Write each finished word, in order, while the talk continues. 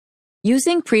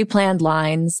Using pre-planned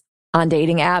lines on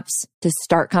dating apps to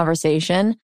start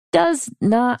conversation does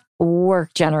not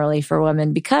work generally for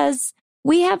women because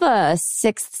we have a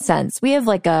sixth sense. We have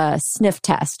like a sniff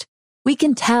test. We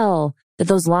can tell that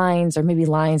those lines are maybe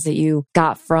lines that you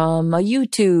got from a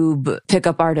YouTube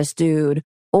pickup artist dude,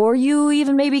 or you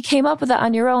even maybe came up with it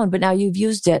on your own, but now you've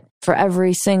used it for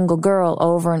every single girl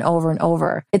over and over and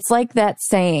over. It's like that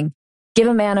saying, give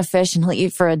a man a fish and he'll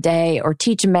eat for a day, or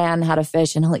teach a man how to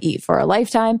fish and he'll eat for a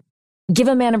lifetime. Give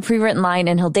a man a pre-written line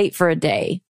and he'll date for a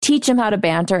day. Teach him how to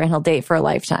banter and he'll date for a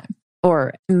lifetime.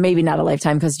 Or maybe not a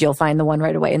lifetime because you'll find the one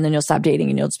right away and then you'll stop dating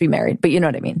and you'll just be married. But you know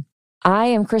what I mean. I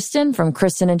am Kristen from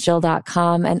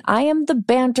KristenandChill.com, and I am the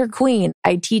banter queen.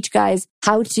 I teach guys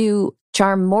how to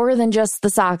charm more than just the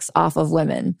socks off of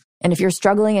women. And if you're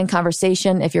struggling in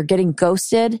conversation, if you're getting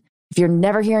ghosted, if you're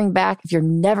never hearing back, if you're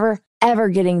never, ever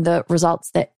getting the results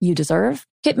that you deserve,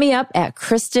 hit me up at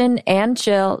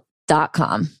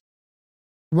KristenandChill.com.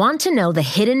 Want to know the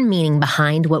hidden meaning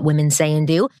behind what women say and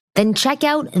do? Then check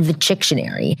out the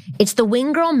Chictionary. It's the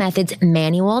Wing Girl Method's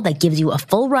manual that gives you a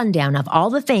full rundown of all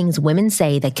the things women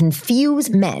say that confuse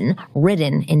men,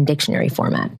 written in dictionary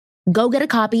format. Go get a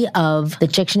copy of the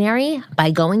Chictionary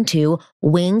by going to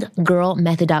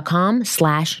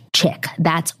winggirlmethod.com/chick.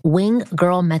 That's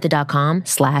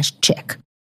winggirlmethod.com/chick.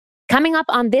 Coming up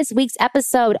on this week's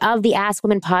episode of the Ask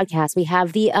Women podcast, we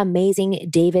have the amazing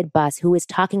David Buss, who is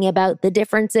talking about the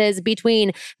differences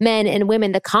between men and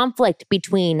women, the conflict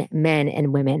between men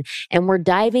and women. And we're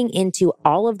diving into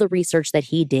all of the research that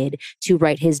he did to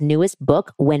write his newest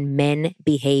book, When Men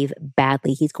Behave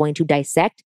Badly. He's going to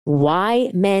dissect why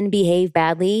men behave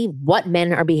badly, what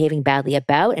men are behaving badly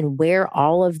about, and where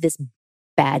all of this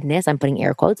badness, I'm putting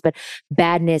air quotes, but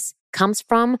badness comes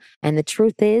from. And the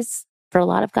truth is, for a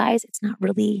lot of guys, it's not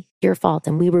really your fault.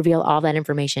 And we reveal all that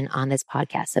information on this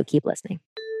podcast. So keep listening.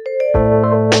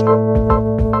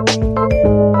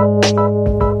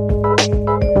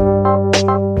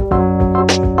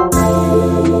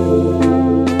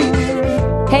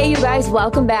 Hey, you guys,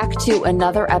 welcome back to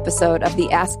another episode of the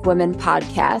Ask Women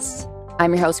podcast.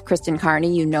 I'm your host, Kristen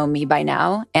Carney. You know me by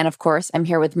now. And of course, I'm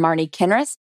here with Marni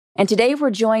Kinrys. And today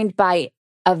we're joined by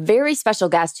a very special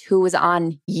guest who was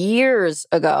on years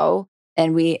ago.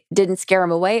 And we didn't scare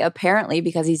him away, apparently,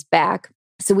 because he's back.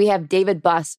 So we have David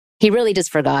Buss. He really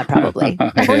just forgot, probably.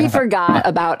 Or he forgot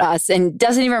about us and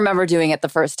doesn't even remember doing it the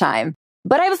first time.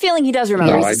 But I have a feeling he does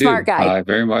remember. He's a smart guy. I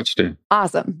very much do.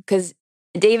 Awesome. Because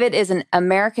David is an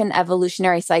American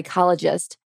evolutionary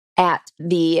psychologist at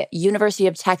the University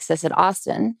of Texas at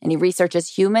Austin, and he researches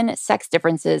human sex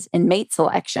differences in mate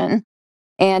selection.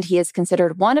 And he is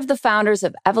considered one of the founders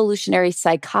of evolutionary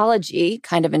psychology,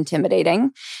 kind of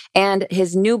intimidating. And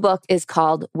his new book is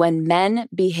called When Men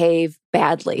Behave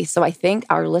Badly. So I think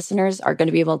our listeners are going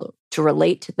to be able to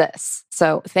relate to this.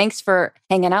 So thanks for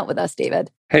hanging out with us, David.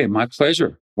 Hey, my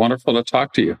pleasure. Wonderful to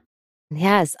talk to you.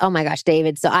 Yes. Oh my gosh,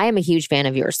 David. So I am a huge fan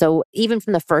of yours. So even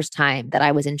from the first time that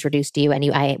I was introduced to you and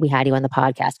we had you on the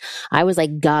podcast, I was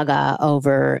like gaga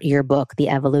over your book, The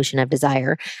Evolution of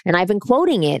Desire. And I've been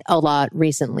quoting it a lot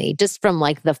recently, just from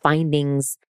like the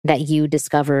findings that you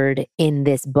discovered in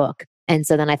this book. And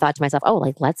so then I thought to myself, oh,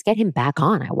 like, let's get him back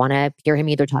on. I want to hear him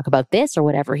either talk about this or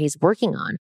whatever he's working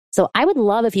on. So I would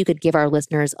love if you could give our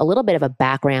listeners a little bit of a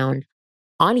background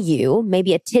on you,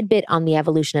 maybe a tidbit on the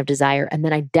evolution of desire. And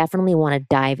then I definitely want to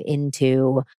dive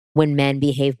into When Men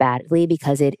Behave Badly,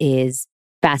 because it is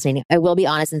fascinating. I will be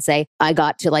honest and say I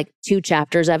got to like 2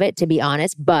 chapters of it, to be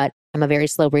honest, but I'm a very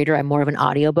slow reader. I'm more of an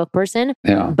audiobook person.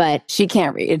 Yeah. But she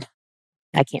can't read.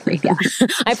 I can't read. Yeah.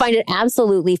 I find it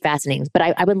absolutely fascinating. But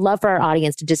I would love for our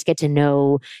audience to just get to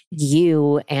know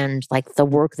you and like the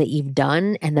work that you've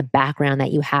done and the background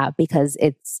that you have, because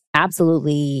it's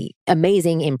absolutely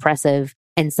amazing, impressive,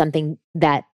 and something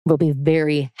that will be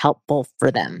very helpful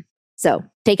for them. So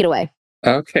take it away.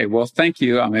 Okay. Well, thank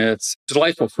you. I mean, it's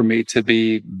delightful for me to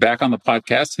be back on the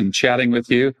podcast and chatting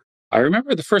with you. I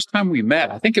remember the first time we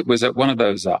met, I think it was at one of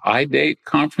those iDate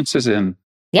conferences in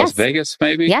Las Vegas,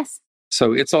 maybe. Yes.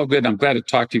 So it's all good. I'm glad to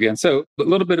talk to you again. So a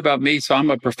little bit about me. So I'm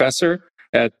a professor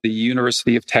at the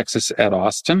University of Texas at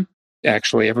Austin.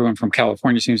 Actually, everyone from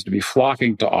California seems to be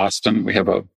flocking to Austin. We have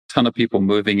a ton of people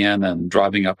moving in and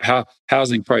driving up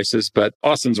housing prices, but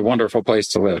Austin's a wonderful place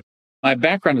to live. My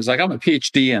background is I'm a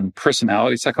PhD in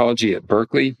personality psychology at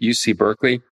Berkeley, UC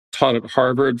Berkeley, taught at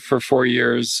Harvard for 4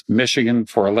 years, Michigan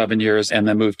for 11 years, and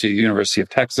then moved to the University of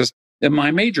Texas. And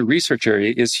my major research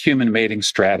area is human mating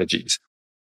strategies.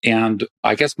 And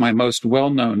I guess my most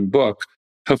well-known book,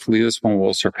 hopefully this one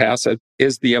will surpass it,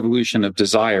 is The Evolution of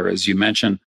Desire, as you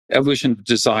mentioned, Evolution of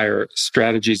Desire,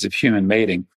 Strategies of Human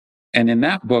Mating. And in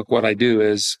that book, what I do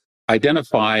is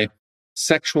identify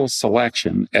sexual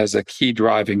selection as a key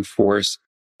driving force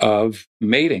of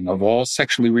mating of all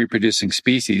sexually reproducing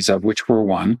species, of which we're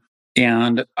one,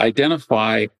 and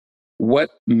identify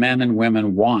what men and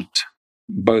women want,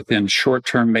 both in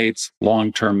short-term mates,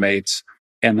 long-term mates,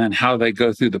 and then how they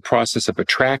go through the process of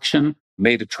attraction,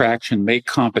 mate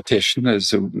competition,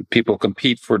 as people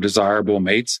compete for desirable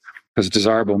mates, because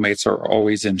desirable mates are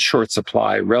always in short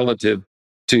supply relative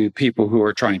to people who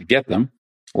are trying to get them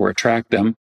or attract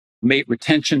them. Mate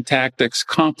retention tactics,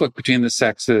 conflict between the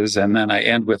sexes, and then I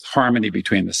end with harmony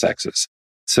between the sexes.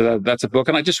 So that's a book,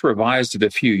 and I just revised it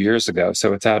a few years ago,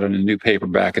 so it's out in a new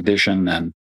paperback edition,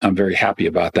 and I'm very happy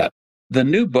about that. The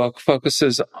new book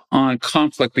focuses on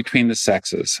conflict between the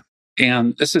sexes,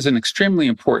 and this is an extremely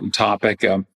important topic,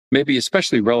 maybe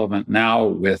especially relevant now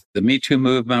with the Me Too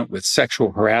movement, with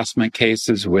sexual harassment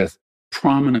cases, with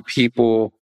prominent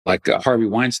people like Harvey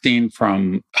Weinstein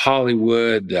from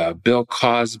Hollywood, Bill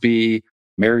Cosby,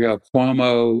 Mario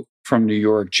Cuomo from New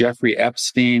York, Jeffrey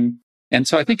Epstein. And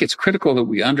so I think it's critical that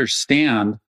we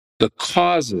understand the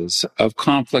causes of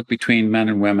conflict between men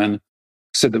and women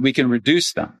so that we can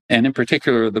reduce them. And in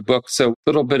particular, the book, so a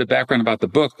little bit of background about the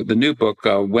book, the new book,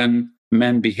 When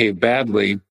Men Behave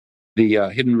Badly, the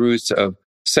hidden roots of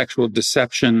sexual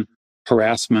deception,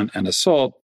 harassment, and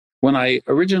assault. When I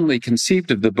originally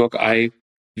conceived of the book, I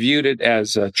viewed it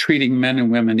as treating men and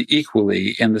women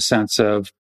equally in the sense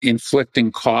of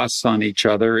inflicting costs on each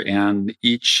other and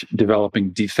each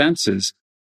developing defenses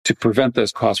to prevent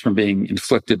those costs from being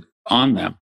inflicted on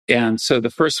them. And so the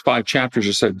first 5 chapters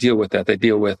or so deal with that. They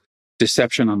deal with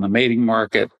deception on the mating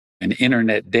market and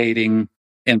internet dating,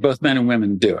 and both men and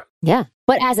women do it. Yeah.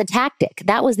 But as a tactic,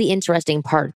 that was the interesting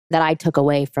part that I took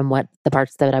away from what the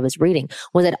parts that I was reading,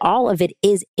 was that all of it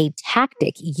is a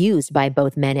tactic used by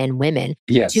both men and women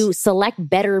to select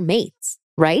better mates,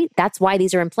 right? That's why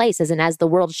these are in place. And as the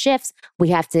world shifts, we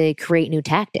have to create new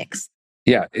tactics.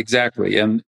 Yeah, exactly.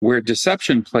 And where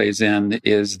deception plays in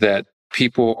is that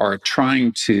people are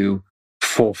trying to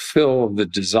fulfill the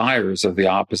desires of the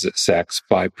opposite sex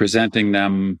by presenting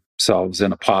themselves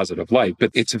in a positive light.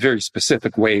 But it's very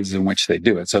specific ways in which they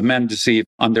do it. So men deceive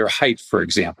on their height, for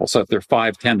example. So if they're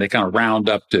 5'10", they kind of round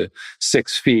up to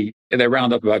 6 feet. They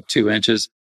round up about 2 inches.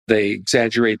 They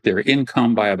exaggerate their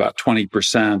income by about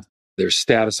 20%. Their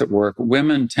status at work.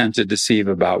 Women tend to deceive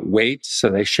about weight. So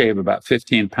they shave about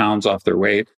 15 pounds off their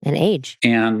weight. And age.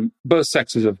 And both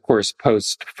sexes, of course,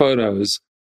 post photos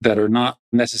that are not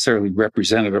necessarily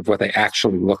representative of what they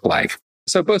actually look like.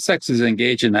 So both sexes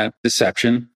engage in that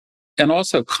deception and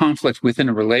also conflict within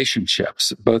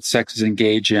relationships. Both sexes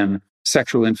engage in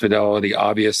sexual infidelity,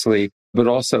 obviously, but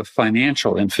also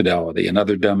financial infidelity,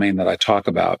 another domain that I talk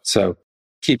about. So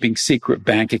keeping secret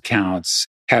bank accounts,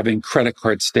 having credit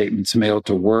card statements mailed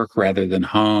to work rather than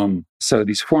home. So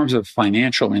these forms of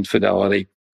financial infidelity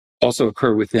also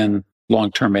occur within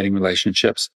long-term mating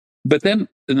relationships. But then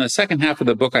in the second half of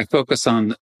the book, I focus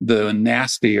on the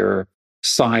nastier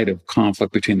side of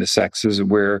conflict between the sexes,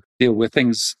 where deal with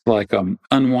things like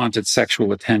unwanted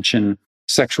sexual attention,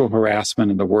 sexual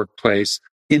harassment in the workplace,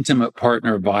 intimate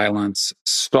partner violence,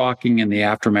 stalking in the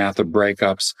aftermath of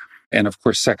breakups, and of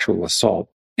course, sexual assault.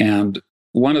 And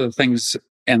one of the things,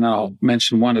 and I'll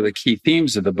mention one of the key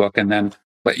themes of the book and then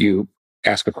let you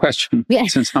ask a question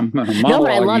since I'm a monologue. No,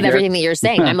 but I love everything that you're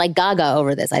saying. I'm like gaga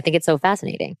over this. I think it's so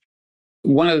fascinating.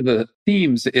 One of the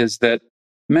themes is that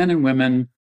men and women,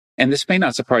 and this may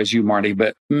not surprise you, Marty,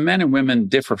 but men and women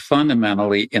differ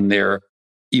fundamentally in their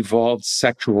evolved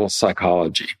sexual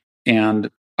psychology.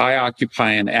 And I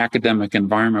occupy an academic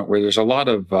environment where there's a lot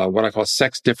of what I call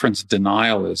sex difference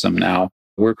denialism now,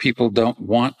 where people don't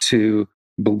want to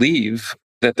believe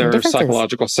that there are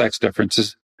psychological sex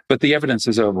differences, but the evidence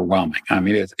is overwhelming. I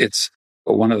mean, it's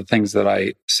one of the things that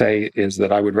I say is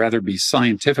that I would rather be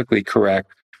scientifically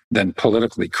correct than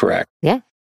politically correct. Yeah.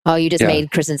 Oh, you just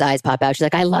made Kristen's eyes pop out. She's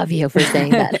like, I love you for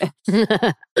saying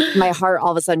that. My heart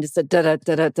all of a sudden just said, da, da,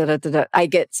 da, da, da, da, da. I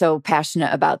get so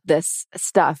passionate about this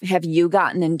stuff. Have you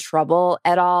gotten in trouble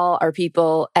at all? Are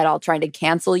people at all trying to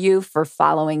cancel you for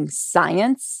following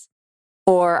science?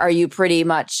 Or are you pretty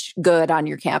much good on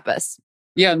your campus?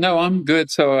 Yeah, no, I'm good.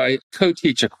 So I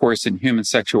co-teach a course in human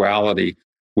sexuality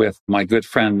with my good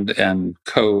friend and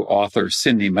co-author,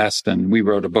 Cindy Meston. We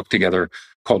wrote a book together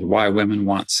called Why Women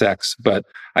Want Sex. But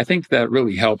I think that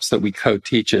really helps that we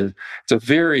co-teach it. It's a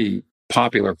very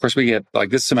popular, of course, we get, like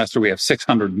this semester, we have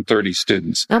 630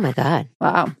 students. Oh my God.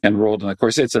 Wow. Enrolled in the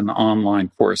course. It's an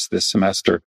online course this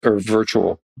semester, or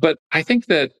virtual. But I think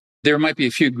that there might be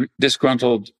a few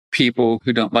disgruntled people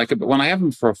who don't like it. But when I have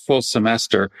them for a full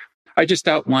semester, I just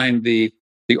outline the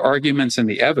the arguments and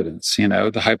the evidence,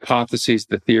 the hypotheses,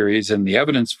 the theories, and the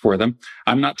evidence for them.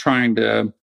 I'm not trying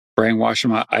to brainwash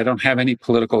them. I don't have any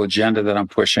political agenda that I'm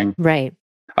pushing. Right.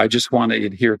 I just want to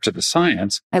adhere to the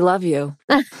science. I love you.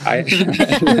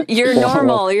 You're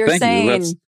normal. You're sane.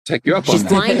 Let's take you up She's on that.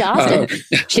 flying to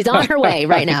Austin. She's on her way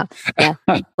right now. Yeah.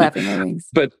 Flapping my wings.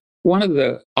 But one of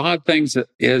the odd things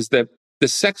is that the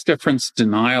sex difference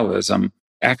denialism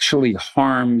actually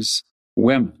harms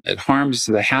women. It harms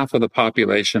the half of the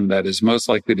population that is most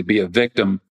likely to be a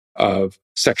victim of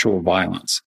sexual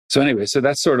violence. So anyway, so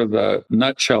that's sort of the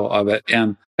nutshell of it.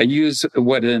 And I use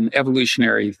what in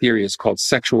evolutionary theory is called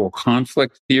sexual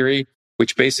conflict theory,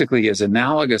 which basically is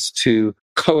analogous to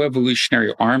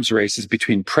coevolutionary arms races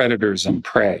between predators and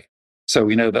prey. So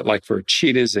we know that like for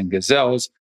cheetahs and gazelles,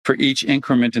 for each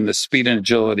increment in the speed and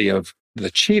agility of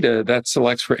the cheetah, that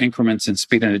selects for increments in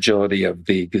speed and agility of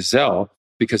the gazelle,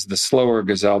 because the slower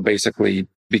gazelle basically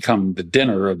become the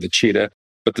dinner of the cheetah,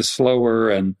 but the slower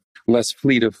and less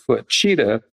fleet of foot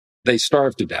cheetah, they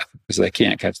starve to death because they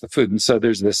can't catch the food. And so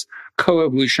there's this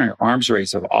coevolutionary arms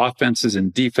race of offenses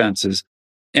and defenses.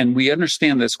 And we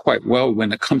understand this quite well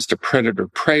when it comes to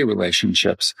predator-prey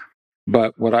relationships.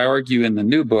 But what I argue in the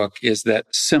new book is that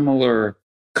similar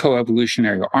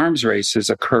coevolutionary arms races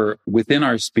occur within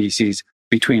our species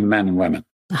between men and women.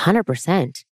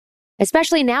 100%.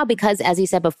 Especially now because, as you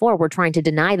said before, we're trying to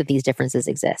deny that these differences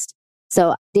exist.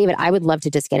 So, David, I would love to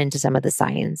just get into some of the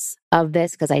science of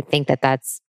this, because I think that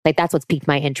that's what's piqued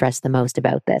my interest the most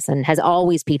about this, and has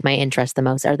always piqued my interest the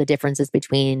most, are the differences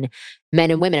between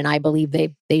men and women. And I believe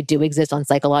they do exist on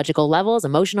psychological levels,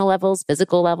 emotional levels,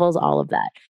 physical levels, all of that.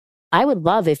 I would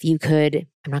love if you could,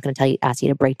 I'm not going to ask you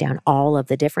to break down all of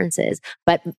the differences,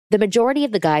 but the majority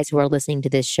of the guys who are listening to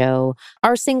this show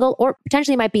are single or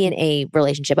potentially might be in a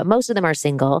relationship, but most of them are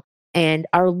single and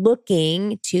are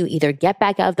looking to either get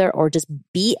back out there or just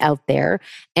be out there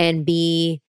and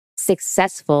be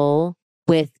successful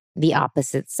with the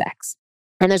opposite sex.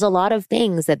 And there's a lot of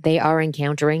things that they are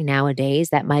encountering nowadays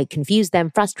that might confuse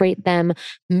them, frustrate them,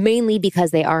 mainly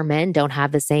because they are men, don't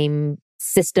have the same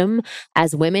system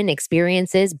as women,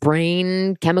 experiences,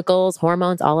 brain, chemicals,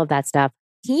 hormones, all of that stuff.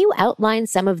 Can you outline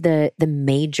some of the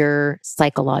major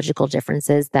psychological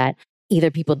differences that either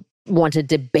people want to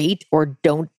debate or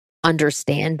don't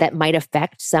understand that might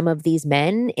affect some of these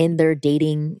men in their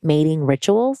dating, mating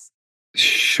rituals?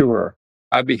 Sure.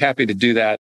 I'd be happy to do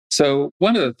that. So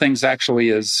one of the things actually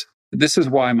is, this is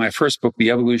why my first book, The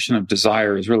Evolution of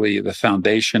Desire, is really the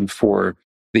foundation for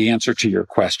the answer to your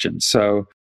question. So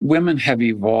women have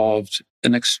evolved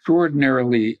an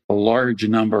extraordinarily large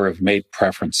number of mate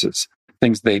preferences,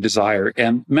 things they desire,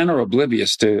 and men are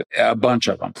oblivious to a bunch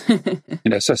of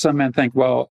them. So some men think,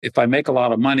 well, if I make a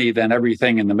lot of money, then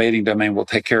everything in the mating domain will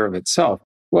take care of itself.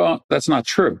 Well, that's not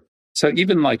true. So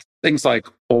even like things like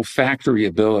olfactory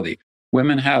ability,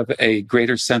 women have a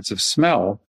greater sense of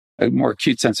smell, a more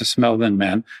acute sense of smell than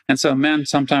men. And so men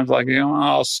sometimes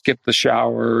I'll skip the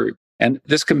shower. And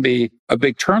this can be a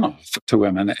big turnoff to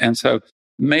women. And so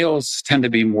males tend to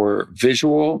be more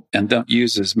visual and don't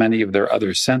use as many of their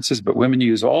other senses, but women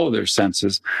use all of their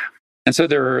senses. And so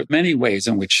there are many ways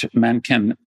in which men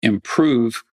can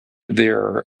improve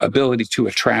their ability to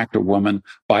attract a woman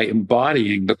by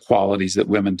embodying the qualities that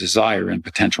women desire in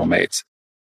potential mates.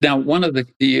 Now,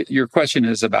 your question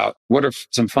is about what are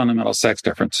some fundamental sex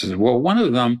differences? Well, one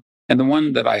of them, and the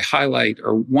one that I highlight,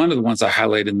 or one of the ones I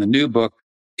highlight in the new book,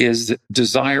 is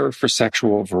desire for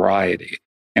sexual variety.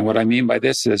 And what I mean by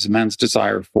this is men's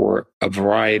desire for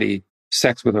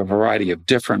sex with a variety of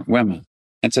different women.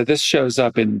 And so this shows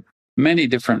up in many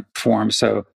different forms.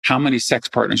 So how many sex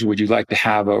partners would you like to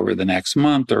have over the next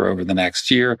month or over the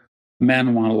next year?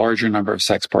 Men want a larger number of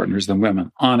sex partners than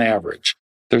women on average.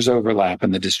 There's overlap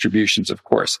in the distributions, of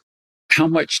course. How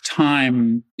much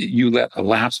time you let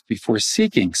elapse before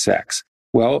seeking sex?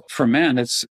 Well, for men,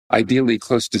 it's ideally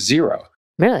close to zero.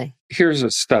 Really? Here's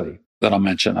a study that I'll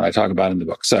mention that I talk about in the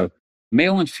book. So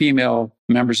male and female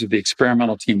members of the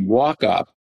experimental team walk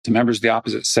up to members of the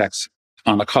opposite sex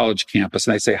on a college campus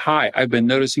and they say, "Hi, I've been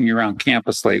noticing you around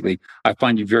campus lately. I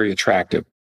find you very attractive.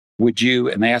 Would you,"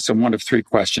 and they ask them one of three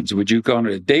questions. "Would you go on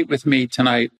a date with me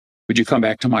tonight? Would you come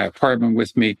back to my apartment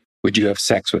with me? Would you have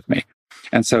sex with me?"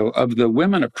 And so of the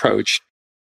women approached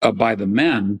by the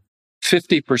men,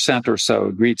 50% or so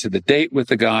agreed to the date with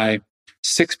the guy,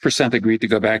 6% agreed to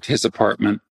go back to his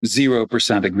apartment,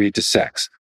 0% agreed to sex.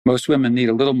 Most women need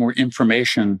a little more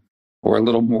information or a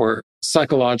little more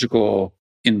psychological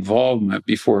involvement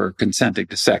before consenting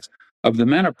to sex. Of the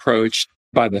men approached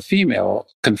by the female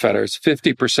confederates,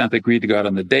 50% agreed to go out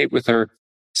on the date with her,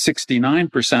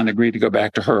 69% agreed to go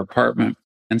back to her apartment,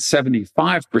 and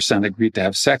 75% agreed to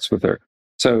have sex with her.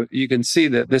 So you can see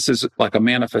that this is like a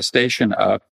manifestation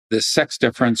of this sex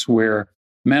difference where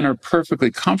men are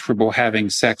perfectly comfortable having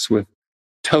sex with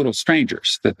total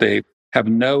strangers that they have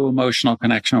no emotional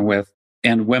connection with,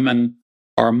 and women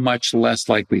are much less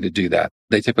likely to do that.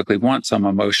 They typically want some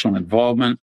emotional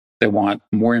involvement. They want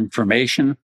more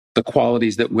information. The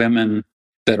qualities that women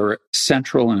that are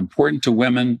central and important to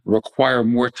women require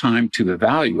more time to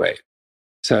evaluate.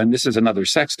 So, and this is another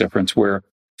sex difference where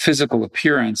physical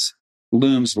appearance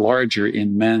looms larger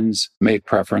in men's mate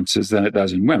preferences than it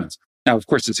does in women's. Now, of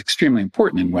course, it's extremely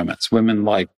important in women's. Women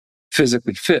like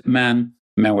physically fit men,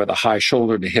 men with a high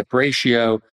shoulder to hip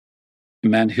ratio,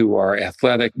 men who are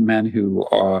athletic, men who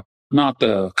are not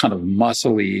the kind of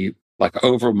muscly, like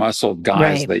over muscled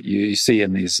guys that you see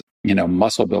in these,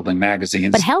 muscle building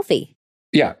magazines. But healthy.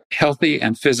 Yeah, healthy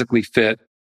and physically fit.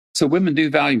 So women do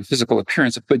value physical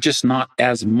appearance, but just not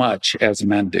as much as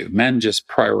men do. Men just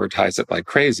prioritize it like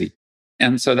crazy.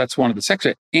 And so that's one of the sex.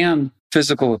 And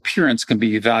physical appearance can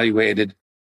be evaluated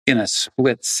in a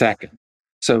split second.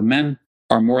 So men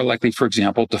are more likely, for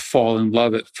example, to fall in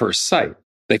love at first sight.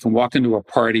 They can walk into a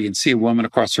party and see a woman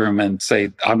across the room and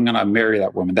say, I'm going to marry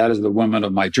that woman. That is the woman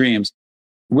of my dreams.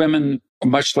 Women are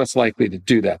much less likely to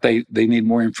do that. They need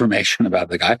more information about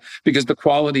the guy because the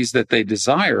qualities that they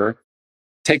desire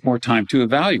take more time to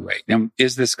evaluate. And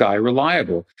is this guy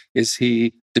reliable? Is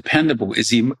he dependable? Is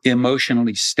he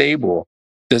emotionally stable?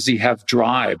 Does he have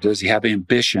drive? Does he have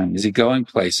ambition? Is he going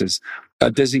places?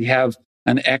 Does he have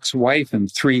an ex-wife and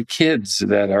 3 kids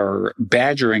that are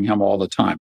badgering him all the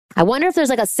time? I wonder if there's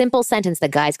like a simple sentence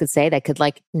that guys could say that could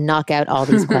like knock out all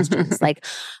these questions. Like,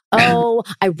 oh,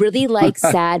 I really like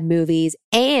sad movies.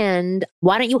 And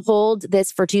why don't you hold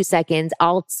this for 2 seconds?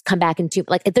 I'll come back in 2.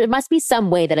 Like, there must be some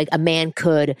way that a man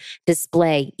could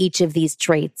display each of these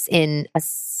traits in a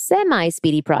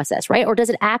semi-speedy process, right? Or does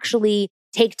it actually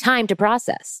take time to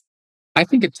process? I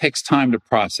think it takes time to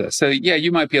process. So yeah,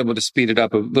 you might be able to speed it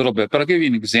up a little bit, but I'll give you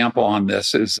an example on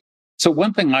this so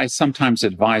one thing I sometimes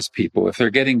advise people if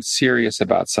they're getting serious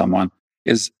about someone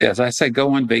is, as I say,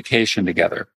 go on vacation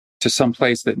together to some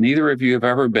place that neither of you have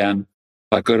ever been,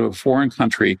 like go to a foreign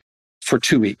country for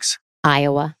 2 weeks.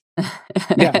 Iowa.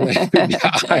 Yeah,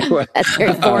 Iowa. That's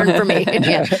very foreign for me.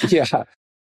 Yeah.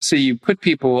 So you put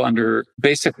people under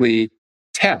basically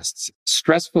tests,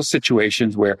 stressful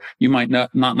situations where you might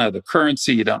not know the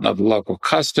currency, you don't know the local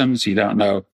customs, you don't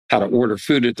know how to order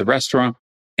food at the restaurant.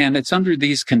 And it's under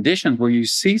these conditions where you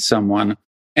see someone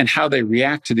and how they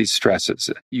react to these stresses.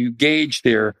 You gauge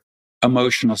their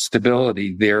emotional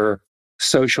stability, their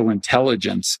social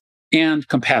intelligence, and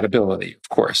compatibility, of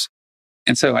course.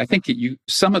 And so I think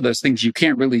some of those things you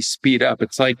can't really speed up.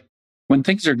 It's like when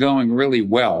things are going really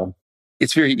well,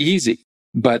 it's very easy,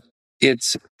 but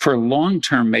it's for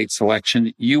long-term mate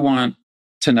selection. You want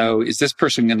to know, is this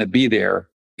person going to be there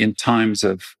in times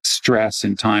of stress,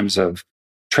 in times of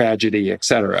tragedy, et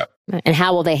cetera? And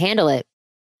how will they handle it?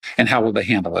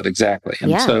 Exactly.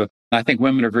 And so I think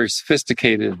women are very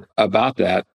sophisticated about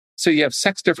that. So you have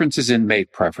sex differences in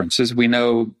mate preferences. We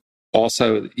know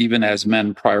also, even as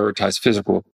men prioritize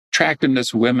physical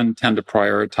attractiveness, women tend to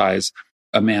prioritize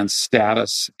a man's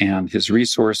status and his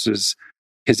resources,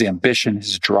 his ambition,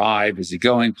 his drive. Is he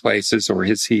going places, or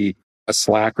is he a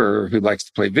slacker who likes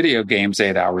to play video games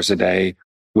 8 hours a day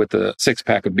with a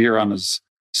 6-pack of beer on his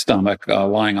stomach,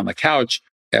 lying on the couch,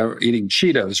 eating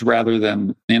Cheetos rather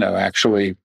than,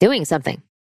 actually doing something.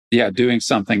 Yeah, doing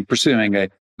something, pursuing a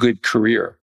good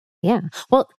career. Yeah.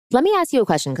 Well, let me ask you a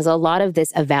question, because a lot of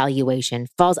this evaluation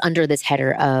falls under this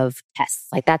header of tests.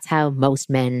 Like that's how most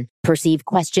men perceive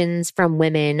questions from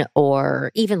women,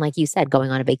 or even like you said,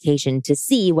 going on a vacation to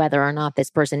see whether or not this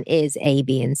person is A,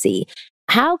 B, and C.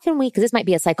 How can we, because this might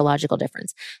be a psychological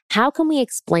difference, how can we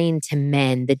explain to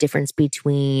men the difference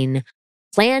between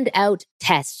planned out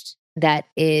test that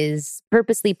is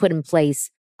purposely put in place,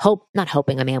 not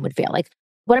hoping a man would fail? Like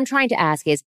what I'm trying to ask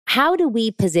is, how do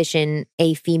we position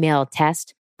a female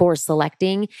test for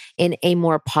selecting in a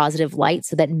more positive light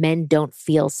so that men don't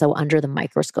feel so under the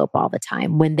microscope all the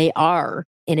time when they are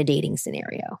in a dating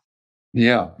scenario?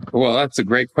 Yeah, well, that's a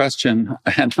great question.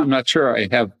 And I'm not sure I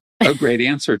have a great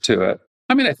answer to it.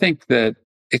 I mean, I think that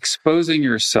exposing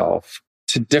yourself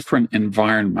to different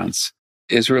environments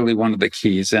is really one of the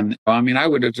keys. And I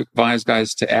would advise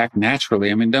guys to act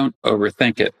naturally. Don't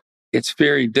overthink it. It's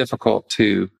very difficult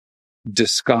to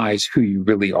disguise who you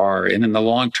really are. And in the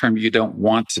long term, you don't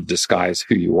want to disguise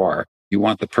who you are. You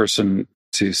want the person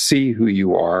to see who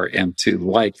you are and to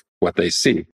like what they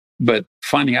see. But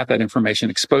finding out that information,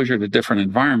 exposure to different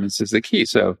environments is the key.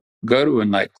 So go to a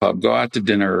nightclub, go out to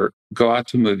dinner, go out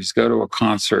to movies, go to a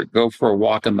concert, go for a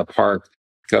walk in the park,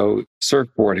 go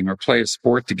surfboarding or play a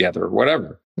sport together or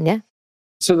whatever. Yeah.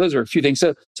 So those are a few things.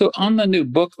 So on the new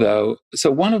book, though, so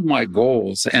one of my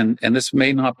goals, and this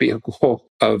may not be a goal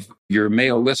of your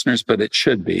male listeners, but it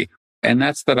should be, and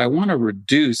that's that I want to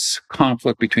reduce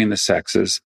conflict between the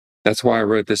sexes. That's why I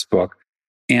wrote this book,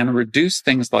 and reduce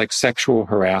things like sexual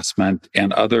harassment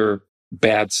and other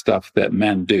bad stuff that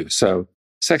men do. So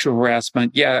sexual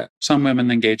harassment, yeah, some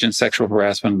women engage in sexual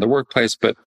harassment in the workplace,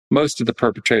 but most of the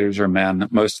perpetrators are men.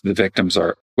 Most of the victims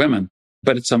are women.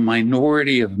 But it's a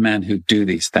minority of men who do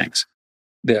these things.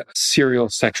 The serial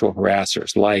sexual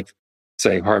harassers, like,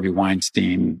 say, Harvey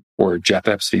Weinstein or Jeff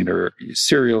Epstein, or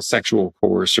serial sexual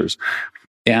coercers.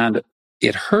 And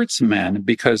it hurts men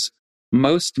because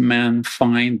most men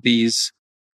find these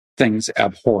things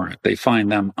abhorrent. They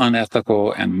find them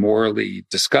unethical and morally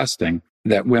disgusting,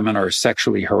 that women are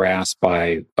sexually harassed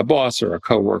by a boss or a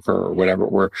coworker or whatever,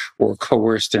 or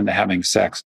coerced into having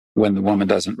sex when the woman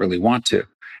doesn't really want to.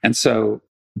 And so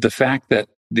the fact that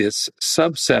this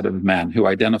subset of men who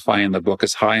identify in the book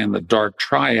as high in the dark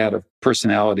triad of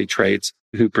personality traits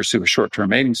who pursue a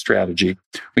short-term mating strategy,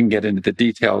 we can get into the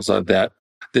details of that.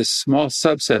 This small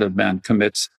subset of men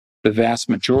commits the vast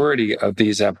majority of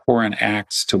these abhorrent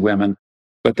acts to women,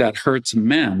 but that hurts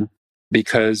men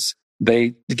because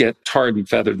they get tarred and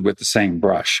feathered with the same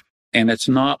brush. And it's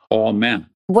not all men.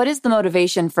 What is the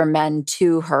motivation for men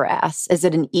to harass? Is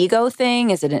it an ego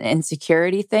thing? Is it an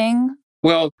insecurity thing?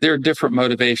 Well, there are different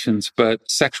motivations, but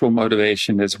sexual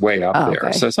motivation is way up there.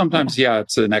 Okay. So sometimes,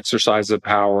 it's an exercise of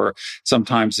power.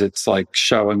 Sometimes it's like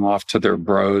showing off to their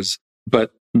bros.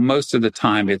 But most of the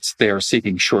time, it's they're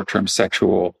seeking short-term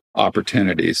sexual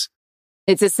opportunities.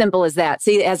 It's as simple as that.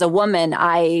 See, as a woman,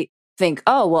 I think,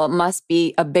 oh, well, it must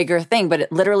be a bigger thing. But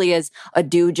it literally is a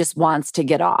dude just wants to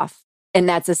get off. And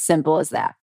that's as simple as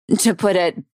that, to put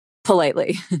it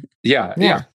politely.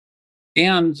 Yeah.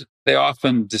 And they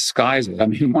often disguise it. I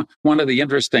mean, one of the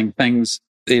interesting things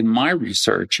in my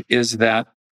research is that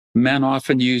men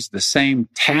often use the same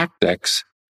tactics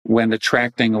when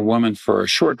attracting a woman for a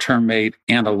short-term mate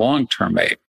and a long-term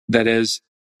mate. That is,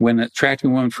 when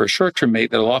attracting a woman for a short-term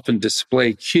mate, they'll often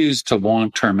display cues to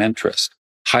long-term interest,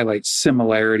 highlight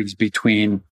similarities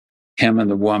between him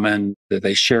and the woman, that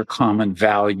they share common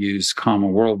values,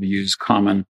 common worldviews,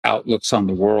 common outlooks on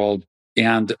the world,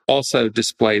 and also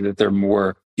display that they're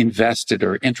more invested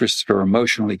or interested or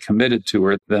emotionally committed to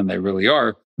her than they really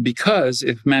are. Because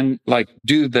if men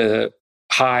do the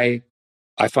hi,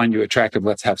 I find you attractive,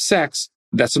 let's have sex,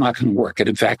 that's not going to work. And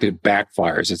in fact, it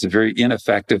backfires. It's a very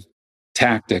ineffective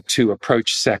tactic to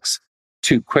approach sex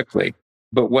too quickly.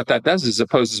 But what that does is it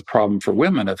poses a problem for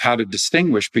women of how to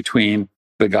distinguish between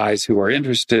the guys who are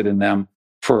interested in them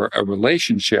for a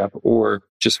relationship or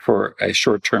just for a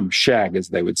short-term shag, as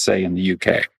they would say in the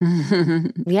UK.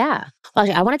 Yeah.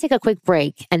 Well, I want to take a quick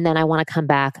break and then I want to come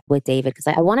back with David because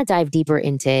I want to dive deeper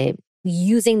into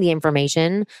using the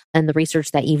information and the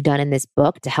research that you've done in this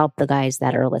book to help the guys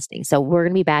that are listening. So we're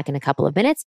going to be back in a couple of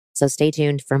minutes. So stay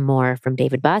tuned for more from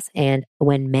David Buss and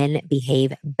When Men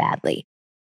Behave Badly.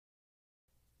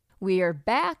 We are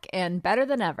back and better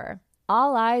than ever.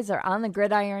 All eyes are on the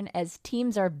gridiron as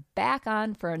teams are back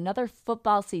on for another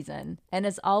football season. And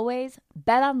as always,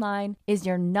 BetOnline is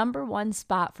your number one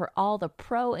spot for all the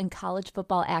pro and college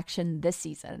football action this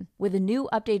season. With a new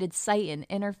updated site and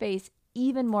interface,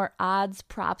 even more odds,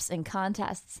 props, and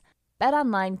contests,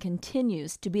 BetOnline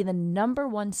continues to be the number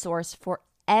one source for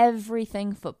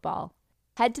everything football.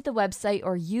 Head to the website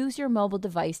or use your mobile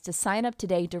device to sign up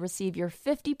today to receive your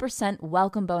 50%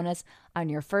 welcome bonus on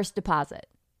your first deposit.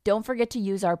 Don't forget to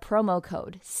use our promo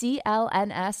code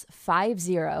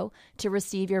CLNS50 to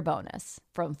receive your bonus.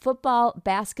 From football,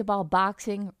 basketball,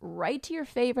 boxing, right to your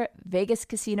favorite Vegas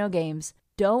casino games,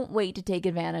 don't wait to take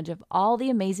advantage of all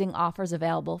the amazing offers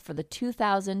available for the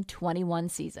 2021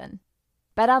 season.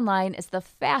 BetOnline is the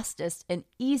fastest and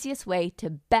easiest way to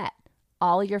bet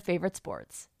all your favorite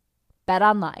sports.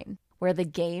 BetOnline, where the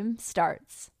game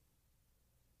starts.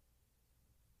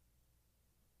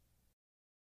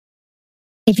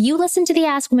 If you listen to the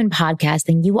Ask Women podcast,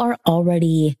 then you are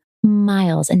already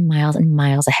miles and miles and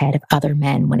miles ahead of other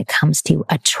men when it comes to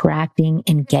attracting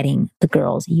and getting the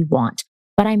girls you want.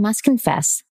 But I must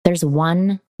confess, there's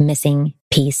one missing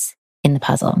piece in the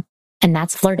puzzle, and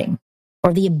that's flirting,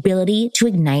 or the ability to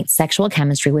ignite sexual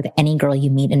chemistry with any girl you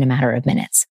meet in a matter of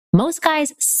minutes. Most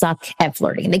guys suck at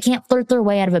flirting. They can't flirt their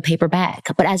way out of a paper bag.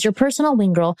 But as your personal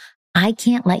wing girl, I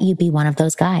can't let you be one of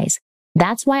those guys.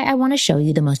 That's why I want to show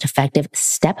you the most effective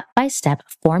step-by-step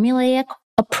formulaic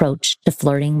approach to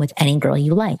flirting with any girl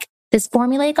you like. This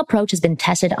formulaic approach has been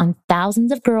tested on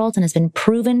thousands of girls and has been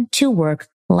proven to work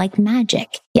like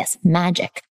magic. Yes,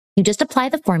 magic. You just apply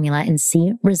the formula and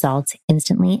see results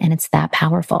instantly, and it's that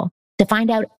powerful. To find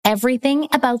out everything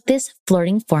about this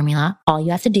flirting formula, all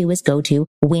you have to do is go to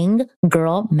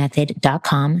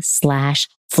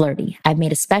winggirlmethod.com/flirty. I've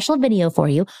made a special video for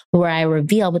you where I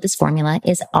reveal what this formula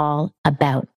is all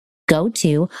about. Go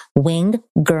to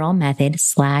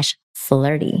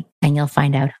winggirlmethod/flirty and you'll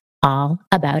find out all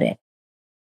about it.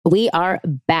 We are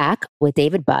back with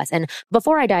David Buss. And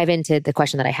before I dive into the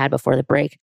question that I had before the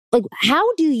break, like,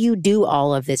 how do you do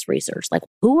all of this research? Like,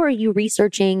 who are you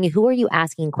researching? Who are you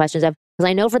asking questions of? Because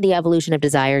I know for the evolution of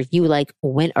desire, you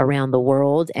went around the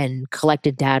world and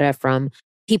collected data from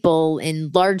people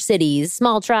in large cities,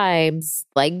 small tribes,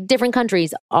 different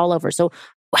countries all over. So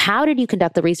how did you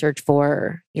conduct the research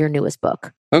for your newest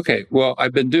book? Okay. Well,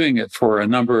 I've been doing it for a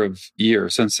number of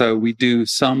years. And so we do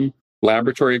some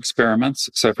laboratory experiments.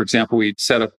 So for example, we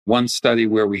set up one study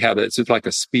where it's like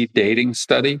a speed dating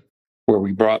study, where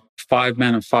we brought 5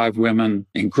 men and 5 women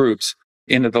in groups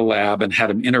into the lab and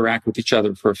had them interact with each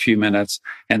other for a few minutes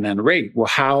and then rate, well,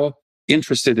 how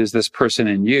interested is this person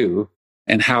in you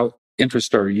and how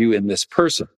interested are you in this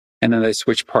person? And then they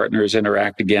switch partners,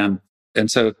 interact again. And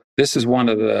so this is one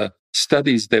of the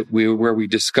studies where we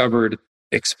discovered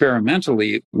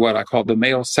experimentally what I call the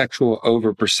male sexual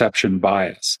overperception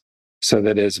bias. So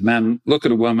that as men look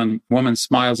at a woman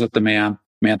smiles at the man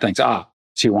thinks,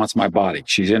 she wants my body.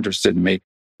 She's interested in me.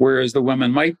 Whereas the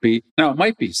woman it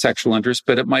might be sexual interest,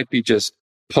 but it might be just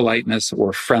politeness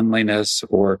or friendliness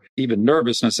or even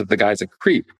nervousness if the guy's a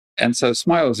creep. And so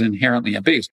smile is inherently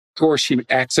ambiguous. Or she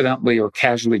accidentally or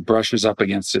casually brushes up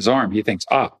against his arm. He thinks,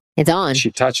 it's on. She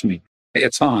touched me.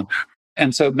 It's on.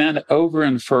 And so men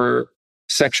over-infer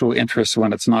sexual interest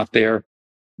when it's not there,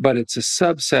 but it's a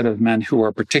subset of men who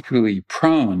are particularly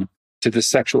prone to the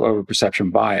sexual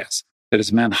overperception bias. That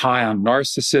is men high on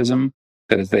narcissism,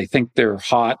 that is they think they're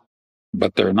hot,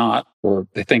 but they're not, or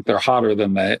they think they're hotter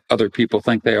than the other people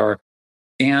think they are,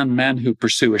 and men who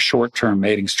pursue a short-term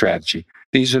mating strategy.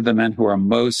 These are the men who are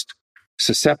most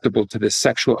susceptible to this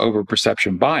sexual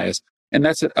overperception bias. And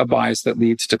that's a bias that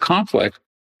leads to conflict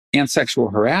and sexual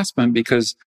harassment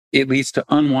because it leads to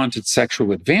unwanted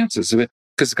sexual advances.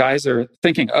 Because guys are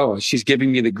thinking, she's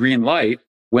giving me the green light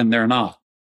when they're not.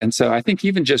 And so I think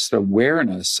even just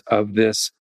awareness of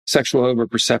this sexual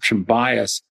overperception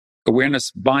bias,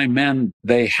 awareness by men,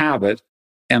 they have it,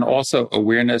 and also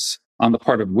awareness on the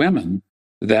part of women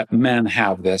that men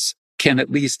have this can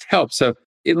at least help. So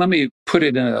let me put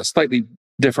it in a slightly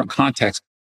different context.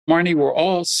 Marnie, we're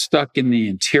all stuck in the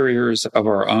interiors of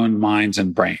our own minds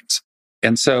and brains.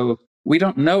 And so we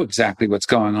don't know exactly what's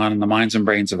going on in the minds and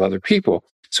brains of other people.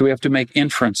 So we have to make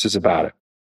inferences about it.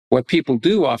 What people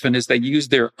do often is they use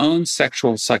their own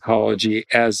sexual psychology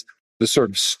as the sort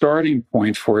of starting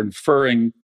point for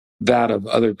inferring that of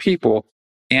other people.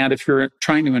 And if you're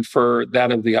trying to infer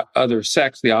that of the other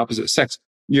sex, the opposite sex,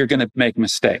 you're going to make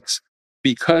mistakes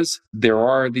because there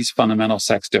are these fundamental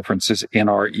sex differences in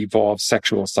our evolved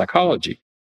sexual psychology.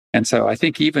 And so I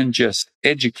think even just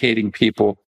educating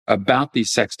people about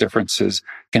these sex differences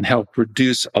can help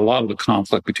reduce a lot of the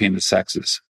conflict between the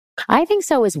sexes. I think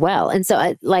so as well. And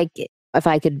so if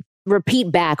I could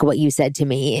repeat back what you said to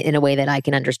me in a way that I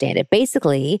can understand it.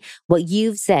 Basically, what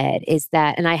you've said is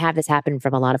that, and I have this happen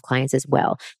from a lot of clients as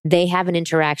well, they have an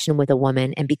interaction with a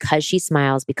woman, and because she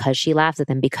smiles, because she laughs at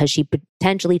them, because she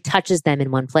potentially touches them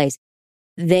in one place,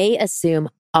 they assume,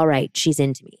 all right, she's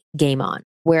into me, game on.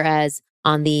 Whereas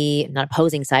on the, not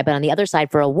opposing side, but on the other side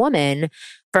for a woman,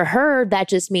 for her, that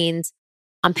just means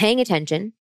I'm paying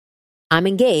attention, I'm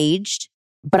engaged,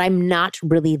 but I'm not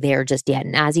really there just yet.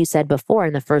 And as you said before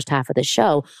in the first half of the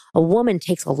show, a woman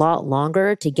takes a lot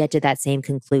longer to get to that same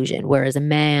conclusion, whereas a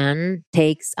man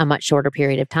takes a much shorter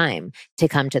period of time to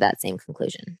come to that same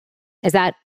conclusion. Is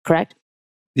that correct?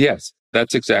 Yes,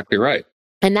 that's exactly right.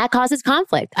 And that causes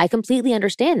conflict. I completely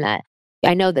understand that.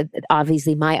 I know that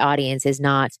obviously my audience is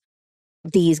not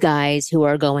these guys who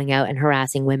are going out and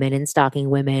harassing women and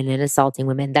stalking women and assaulting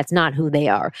women. That's not who they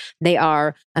are. They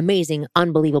are amazing,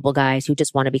 unbelievable guys who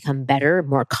just want to become better,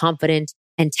 more confident,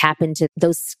 and tap into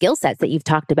those skill sets that you've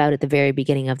talked about at the very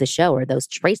beginning of the show, or those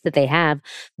traits that they have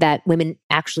that women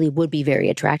actually would be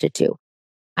very attracted to.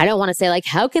 I don't want to say like,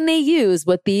 how can they use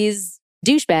what these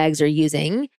douchebags are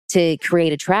using to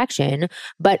create attraction?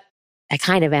 But I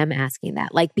kind of am asking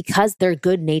that. Like, because they're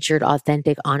good-natured,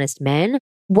 authentic, honest men,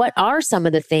 what are some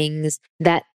of the things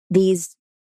that these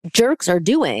jerks are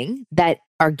doing that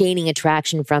are gaining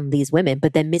attraction from these women,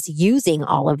 but then misusing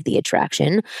all of the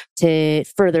attraction to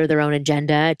further their own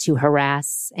agenda, to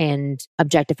harass and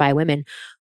objectify women.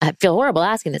 I feel horrible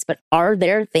asking this, but are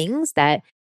there things that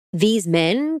these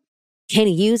men can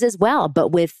use as well, but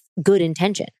with good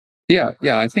intention? Yeah,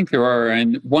 I think there are.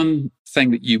 And one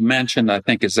thing that you mentioned, I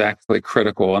think, is actually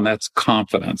critical, and that's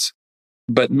confidence,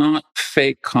 but not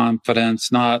fake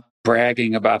confidence, not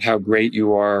bragging about how great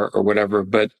you are or whatever,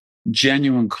 but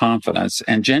genuine confidence.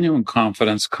 And genuine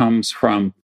confidence comes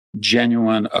from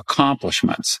genuine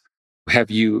accomplishments. Have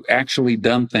you actually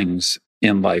done things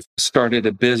in life? Started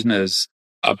a business,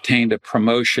 obtained a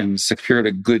promotion, secured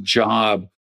a good job,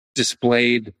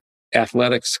 displayed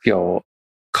athletic skill?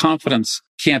 Confidence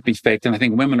can't be faked. And I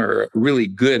think women are really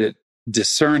good at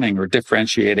discerning or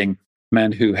differentiating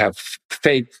men who have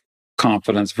fake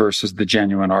confidence versus the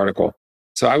genuine article.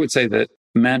 So I would say that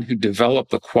men who develop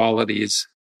the qualities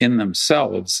in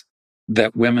themselves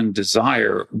that women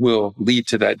desire will lead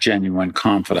to that genuine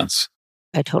confidence.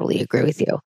 I totally agree with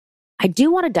you. I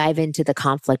do want to dive into the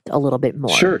conflict a little bit more.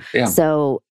 Sure. Yeah.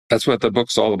 So that's what the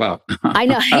book's all about. I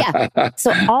know. Yeah.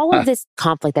 So all of this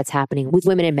conflict that's happening with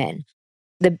women and men,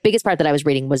 the biggest part that I was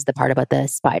reading was the part about the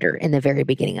spider in the very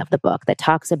beginning of the book that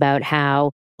talks about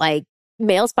how like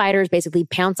male spiders basically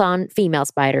pounce on female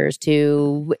spiders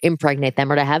to impregnate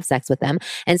them or to have sex with them.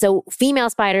 And so female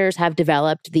spiders have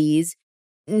developed these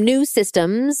new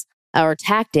systems or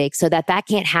tactics so that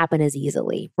can't happen as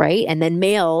easily, right? And then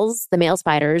the male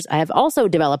spiders have also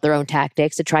developed their own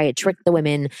tactics to try to trick the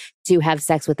women to have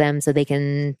sex with them so they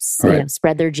can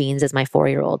spread their genes, as my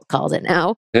 4-year-old calls it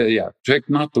now. Trick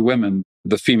not the women,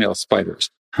 the female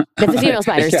spiders. The female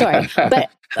spiders, sorry. But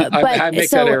I make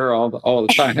that error all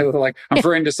the time. Like I'm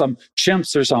referring to some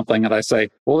chimps or something, and I say,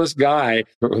 well, this guy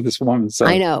or this woman said.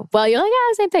 I know. Well, you're like,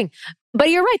 same thing. But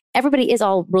you're right. Everybody is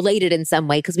all related in some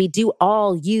way because we do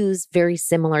all use very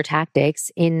similar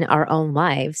tactics in our own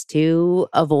lives to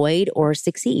avoid or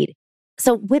succeed.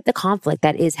 So with the conflict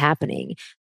that is happening,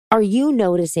 are you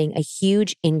noticing a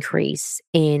huge increase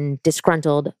in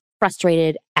disgruntled,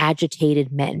 frustrated,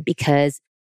 agitated men? Because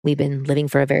we've been living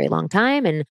for a very long time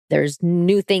and there's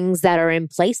new things that are in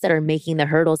place that are making the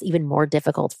hurdles even more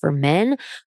difficult for men.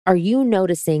 Are you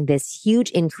noticing this huge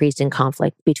increase in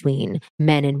conflict between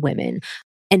men and women?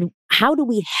 And how do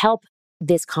we help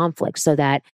this conflict so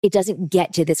that it doesn't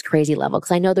get to this crazy level?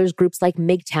 Because I know there's groups like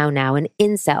MGTOW now and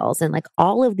incels and like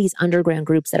all of these underground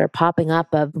groups that are popping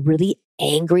up of really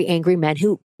angry men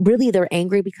who really they're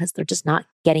angry because they're just not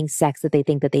getting sex that they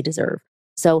think that they deserve.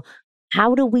 So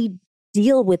how do we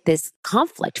deal with this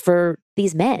conflict for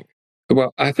these men?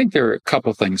 Well, I think there are a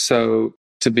couple things. So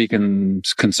to be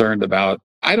concerned about,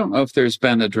 I don't know if there's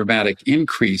been a dramatic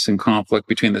increase in conflict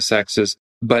between the sexes,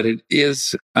 but it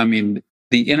is, the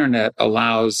internet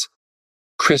allows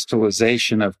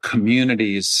crystallization of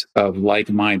communities of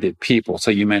like-minded people.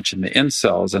 So you mentioned the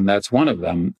incels, and that's one of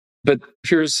them. But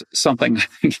here's something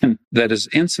I think that is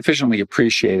insufficiently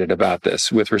appreciated about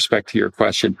this with respect to your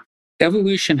question.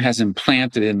 Evolution has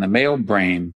implanted in the male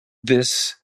brain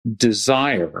this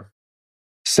desire,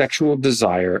 sexual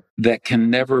desire that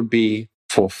can never be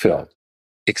fulfilled.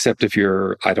 Except if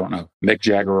you're, I don't know, Mick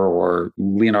Jagger or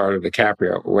Leonardo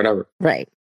DiCaprio or whatever. Right.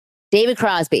 David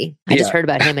Crosby. I just heard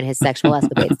about him and his sexual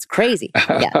escapades. It's crazy.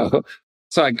 Yeah.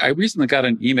 So I recently got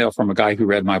an email from a guy who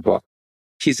read my book.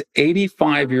 He's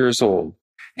 85 years old.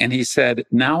 And he said,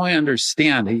 now I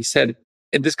understand. He said,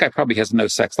 and this guy probably has no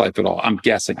sex life at all. I'm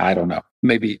guessing. I don't know.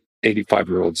 Maybe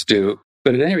 85-year-olds do.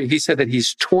 But at any rate, he said that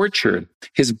he's tortured.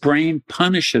 His brain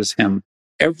punishes him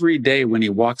every day when he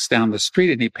walks down the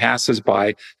street and he passes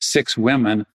by 6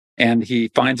 women and he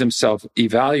finds himself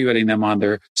evaluating them on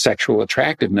their sexual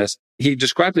attractiveness. He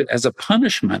described it as a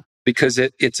punishment because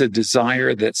it's a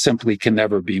desire that simply can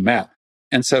never be met.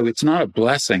 And so it's not a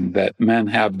blessing that men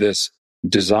have this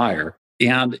desire.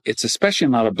 And it's especially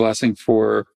not a blessing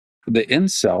for the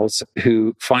incels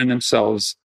who find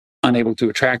themselves unable to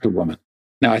attract a woman.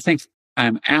 Now, I think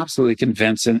I'm absolutely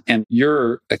convinced, and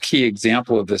you're a key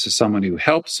example of this as someone who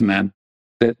helps men,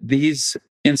 that these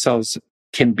incels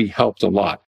can be helped a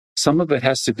lot. Some of it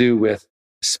has to do with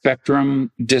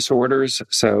spectrum disorders.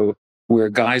 So where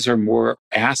guys are more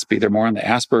Aspie, they're more on the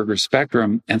Asperger's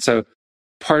spectrum. And so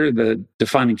part of the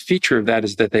defining feature of that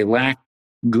is that they lack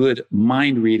good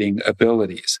mind reading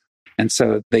abilities. And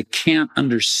so they can't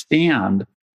understand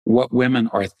what women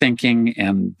are thinking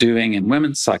and doing in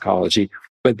women's psychology,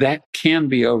 but that can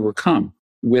be overcome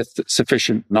with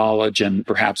sufficient knowledge and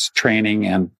perhaps training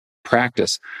and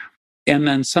practice. And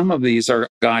then some of these are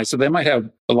guys, so they might have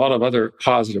a lot of other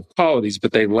positive qualities,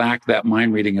 but they lack that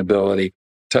mind reading ability.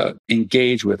 to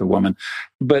engage with a woman.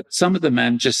 But some of the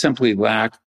men just simply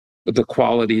lack the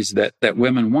qualities that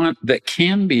women want that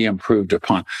can be improved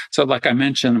upon. So like I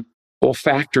mentioned,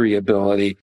 olfactory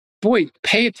ability. Boy,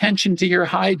 pay attention to your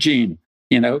hygiene.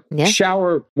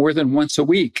 Shower more than once a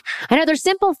week. I know, they're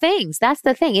simple things. That's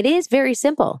the thing. It is very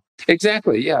simple.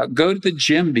 Exactly. Yeah. Go to the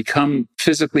gym, become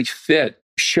physically fit,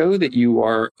 show that you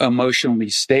are emotionally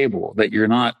stable, that you're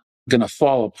not going to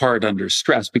fall apart under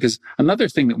stress. Because another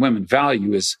thing that women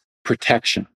value is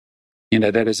protection.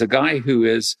 That is a guy who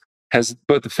has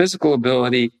both the physical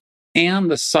ability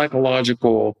and the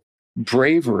psychological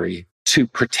bravery to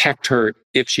protect her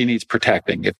if she needs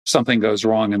protecting, if something goes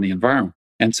wrong in the environment.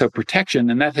 And so protection,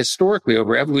 and that historically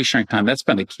over evolutionary time, that's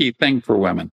been a key thing for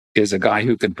women, is a guy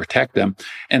who can protect them.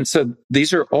 And so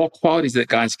these are all qualities that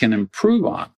guys can improve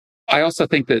on. I also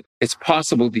think that it's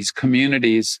possible these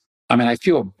communities, I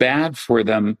feel bad for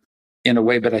them in a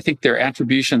way, but I think their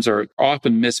attributions are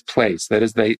often misplaced. That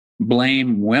is, they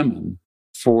blame women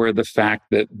for the fact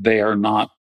that they are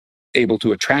not able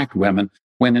to attract women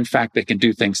when in fact they can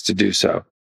do things to do so.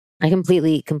 I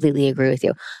completely agree with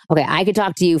you. Okay, I could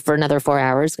talk to you for another 4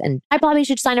 hours, and I probably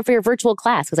should sign up for your virtual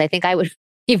class because I think I would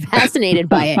be fascinated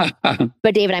by it.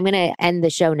 But David, I'm going to end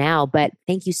the show now, but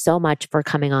thank you so much for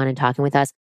coming on and talking with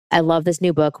us. I love this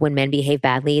new book, When Men Behave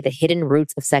Badly, The Hidden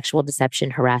Roots of Sexual Deception,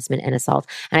 Harassment, and Assault.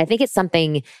 And I think it's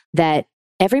something that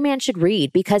every man should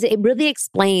read because it really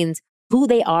explains who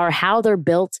they are, how they're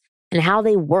built, and how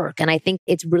they work. And I think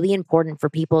it's really important for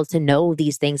people to know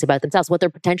these things about themselves, what they're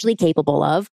potentially capable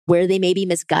of, where they may be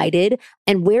misguided,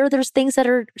 and where there's things that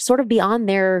are sort of beyond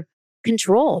their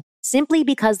control simply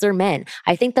because they're men.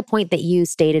 I think the point that you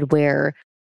stated where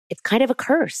it's kind of a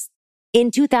curse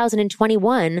in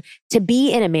 2021 to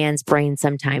be in a man's brain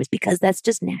sometimes because that's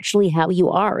just naturally how you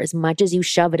are. As much as you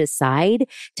shove it aside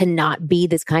to not be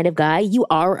this kind of guy, you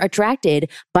are attracted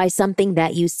by something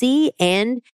that you see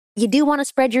and you do want to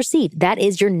spread your seed. That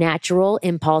is your natural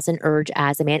impulse and urge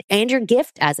as a man and your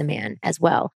gift as a man as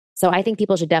well. So I think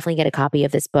people should definitely get a copy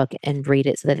of this book and read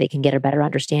it so that they can get a better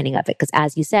understanding of it. Because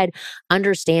as you said,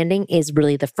 understanding is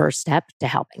really the first step to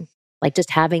helping. Like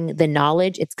just having the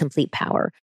knowledge, it's complete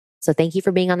power. So thank you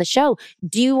for being on the show.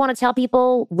 Do you want to tell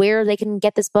people where they can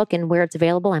get this book and where it's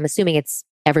available? I'm assuming it's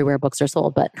everywhere books are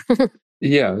sold, but...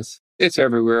 Yes. It's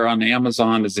everywhere. On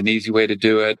Amazon is an easy way to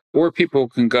do it. Or people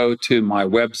can go to my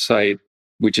website,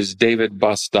 which is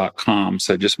davidbuss.com.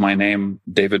 So just my name,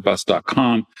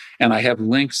 davidbuss.com. And I have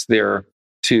links there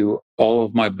to all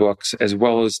of my books, as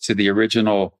well as to the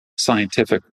original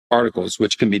scientific articles,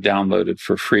 which can be downloaded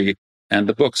for free. And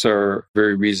the books are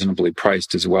very reasonably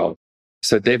priced as well.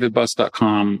 So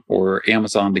davidbuss.com or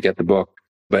Amazon to get the book.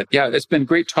 But yeah, it's been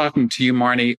great talking to you,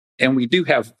 Marnie. And we do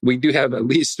have at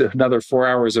least another 4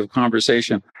 hours of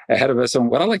conversation ahead of us. And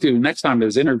what I'd like to do next time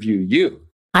is interview you.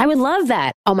 I would love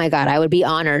that. Oh my God, I would be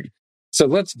honored. So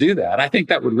let's do that. I think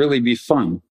that would really be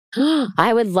fun.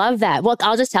 I would love that. Well,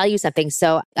 I'll just tell you something.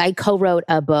 So I co-wrote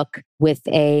a book with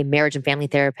a marriage and family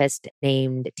therapist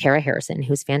named Tara Harrison,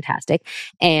 who's fantastic.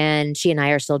 And she and I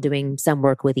are still doing some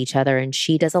work with each other. And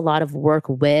she does a lot of work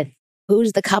with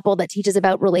who's the couple that teaches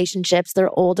about relationships.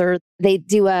 They're older. They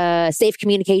do safe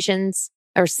communications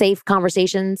or safe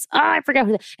conversations. Oh, I forgot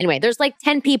who. Anyway, there's like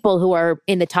 10 people who are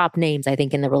in the top names, I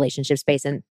think, in the relationship space.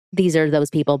 And these are those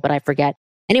people, but I forget.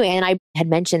 Anyway, and I had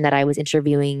mentioned that I was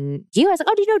interviewing you. I was like,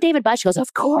 oh, do you know David Buss? She goes,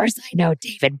 of course I know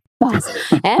David Buss.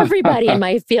 Everybody in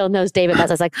my field knows David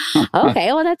Buss. I was like,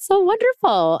 okay, well, that's so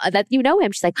wonderful that you know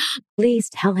him. She's like, please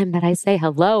tell him that I say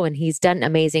hello and he's done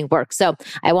amazing work. So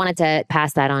I wanted to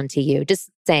pass that on to you, just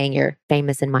saying you're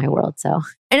famous in my world. So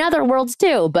in other worlds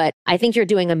too, but I think you're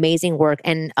doing amazing work,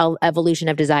 and Evolution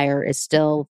of Desire is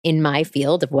still in my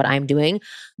field of what I'm doing,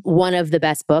 one of the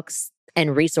best books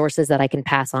and resources that I can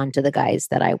pass on to the guys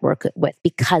that I work with,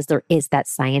 because there is that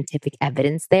scientific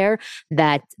evidence there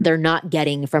that they're not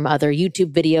getting from other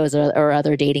YouTube videos or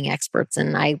other dating experts.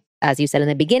 And I, as you said in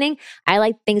the beginning, I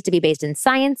like things to be based in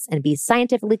science and be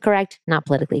scientifically correct, not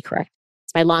politically correct.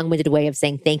 It's my long-winded way of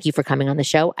saying thank you for coming on the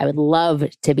show. I would love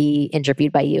to be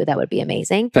interviewed by you. That would be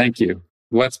amazing. Thank you.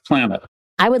 Let's plan it.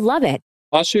 I would love it.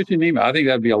 I'll shoot you an email. I think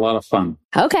that'd be a lot of fun.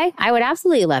 Okay. I would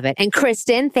absolutely love it. And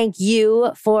Kristen, thank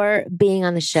you for being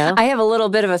on the show. I have a little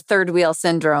bit of a third wheel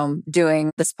syndrome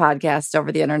doing this podcast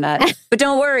over the internet, but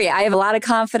don't worry. I have a lot of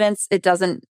confidence. It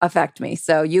doesn't affect me.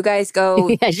 So you guys go.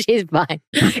 Yeah, she's fine.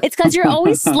 It's because you're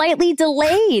always slightly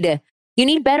delayed. You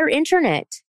need better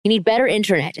internet.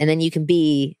 And then you can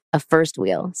be a first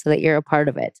wheel so that you're a part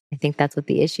of it. I think that's what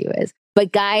the issue is.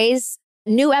 But guys,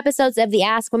 New episodes of the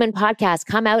Ask Women podcast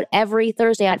come out every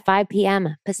Thursday at 5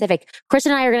 p.m. Pacific. Chris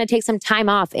and I are going to take some time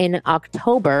off in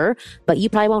October, but you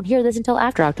probably won't hear this until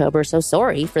after October. So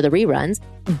sorry for the reruns,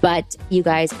 but you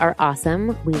guys are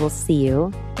awesome. We will see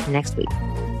you next week.